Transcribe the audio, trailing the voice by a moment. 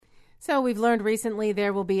So we've learned recently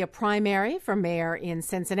there will be a primary for mayor in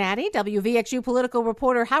Cincinnati. WVXU political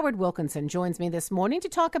reporter Howard Wilkinson joins me this morning to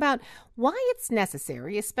talk about why it's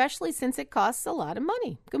necessary, especially since it costs a lot of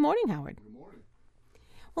money. Good morning, Howard. Good morning.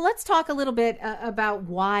 Well, let's talk a little bit about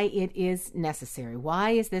why it is necessary. Why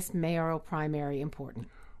is this mayoral primary important?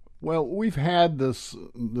 Well, we've had this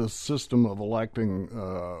system of electing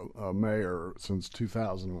a mayor since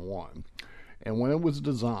 2001. And when it was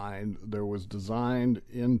designed, there was designed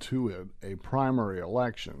into it a primary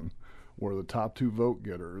election where the top two vote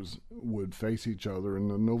getters would face each other in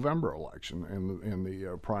the November election, and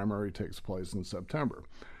the primary takes place in September.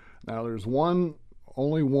 Now, there's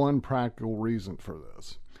only one practical reason for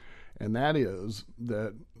this, and that is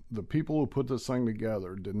that the people who put this thing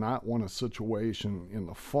together did not want a situation in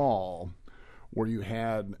the fall where you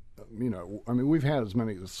had, we've had as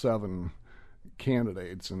many as 7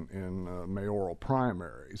 candidates in mayoral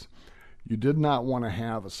primaries. You did not want to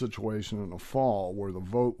have a situation in the fall where the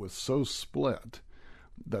vote was so split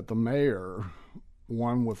that the mayor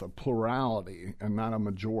won with a plurality and not a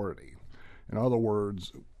majority. In other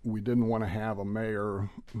words, we didn't want to have a mayor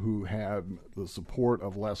who had the support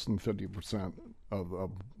of less than 50% of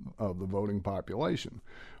the voting population.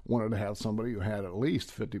 Wanted to have somebody who had at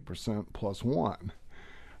least 50% plus 1.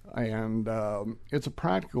 And it's a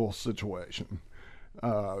practical situation.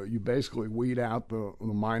 You basically weed out the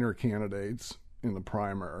minor candidates in the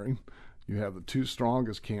primary. You have the 2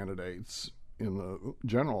 strongest candidates in the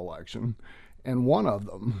general election, and one of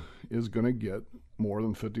them is going to get more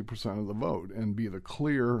than 50% of the vote and be the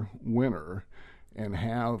clear winner and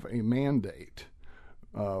have a mandate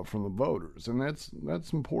from the voters, and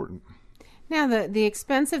that's important. Now, the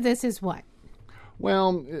expense of this is what?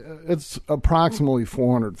 Well, it's approximately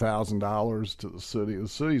 $400,000 to the city. The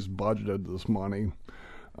city's budgeted this money.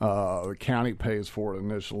 The county pays for it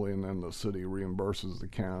initially, and then the city reimburses the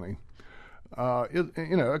county.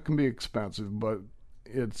 It can be expensive, but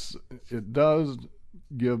it does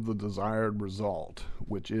give the desired result,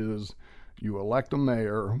 which is you elect a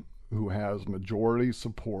mayor who has majority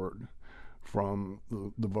support from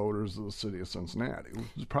the voters of the city of Cincinnati, which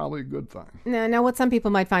is probably a good thing. Now, what some people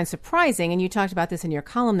might find surprising, and you talked about this in your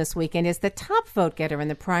column this weekend, is the top vote getter in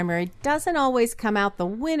the primary doesn't always come out the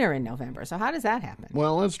winner in November. So how does that happen?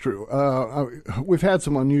 Well, that's true. We've had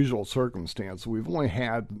some unusual circumstances. We've only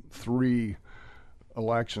had 3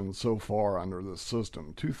 elections so far under this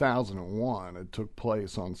system. 2001, it took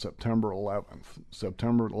place on September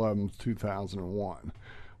 11th, 2001.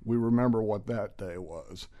 We remember what that day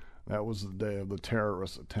was. That was the day of the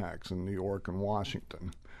terrorist attacks in New York and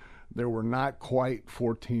Washington. There were not quite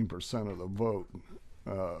 14% of the vote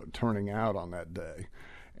turning out on that day.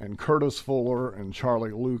 And Curtis Fuller and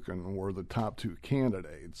Charlie Luken were the top 2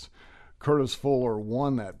 candidates. Curtis Fuller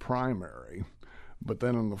won that primary, but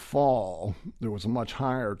then in the fall, there was a much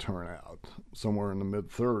higher turnout, somewhere in the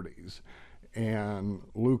mid-30s. And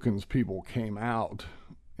Luken's people came out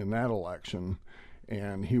in that election,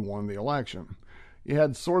 and he won the election. You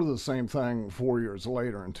had sort of the same thing 4 years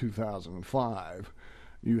later in 2005.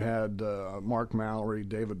 You had Mark Mallory,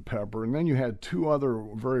 David Pepper, and then you had 2 other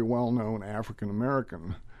very well-known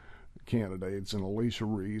African-American candidates in Alicia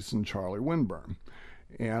Reese and Charlie Winburn.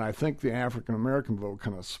 And I think the African-American vote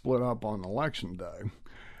kind of split up on election day.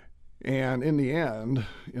 And in the end,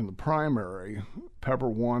 in the primary, Pepper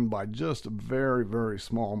won by just a very, very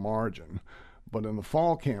small margin. But in the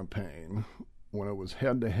fall campaign, when it was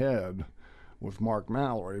head-to-head with Mark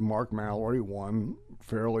Mallory won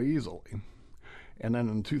fairly easily. And then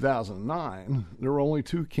in 2009, there were only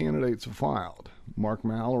 2 candidates who filed, Mark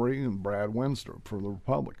Mallory and Brad Wenstrup for the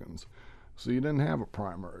Republicans. So you didn't have a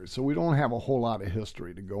primary. So we don't have a whole lot of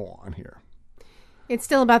history to go on here. It's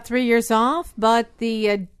still about 3 years off, but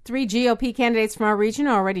the 3 GOP candidates from our region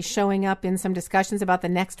are already showing up in some discussions about the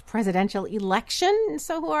next presidential election.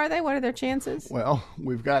 So who are they? What are their chances? Well,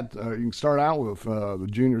 we've got, you can start out with the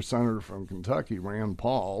junior senator from Kentucky, Rand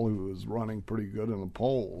Paul, who is running pretty good in the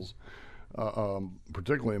polls,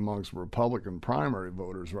 particularly amongst Republican primary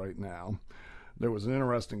voters right now. There was an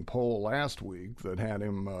interesting poll last week that had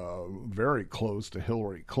him very close to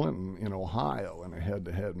Hillary Clinton in Ohio in a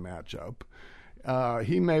head-to-head matchup.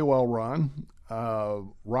 He may well run.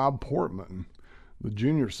 Rob Portman, the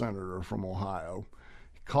junior senator from Ohio,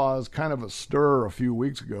 caused kind of a stir a few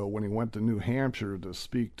weeks ago when he went to New Hampshire to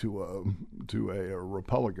speak to a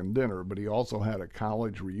Republican dinner, but he also had a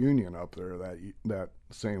college reunion up there that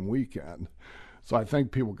same weekend. So I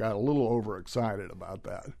think people got a little overexcited about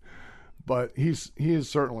that. But he is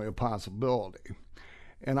certainly a possibility.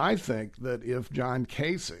 And I think that if John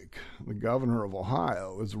Kasich, the governor of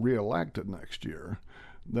Ohio, is reelected next year,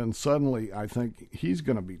 then suddenly I think he's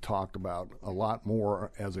going to be talked about a lot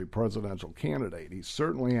more as a presidential candidate. He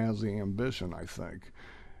certainly has the ambition, I think.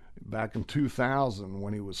 Back in 2000,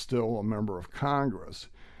 when he was still a member of Congress,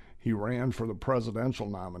 he ran for the presidential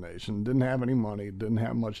nomination, didn't have any money, didn't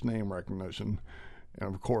have much name recognition,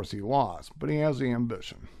 and of course he lost. But he has the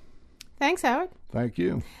ambition. Thanks, Howard. Thank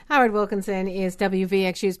you. Howard Wilkinson is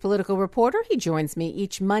WVXU's political reporter. He joins me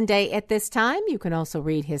each Monday at this time. You can also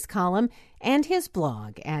read his column and his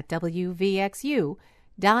blog at WVXU.org.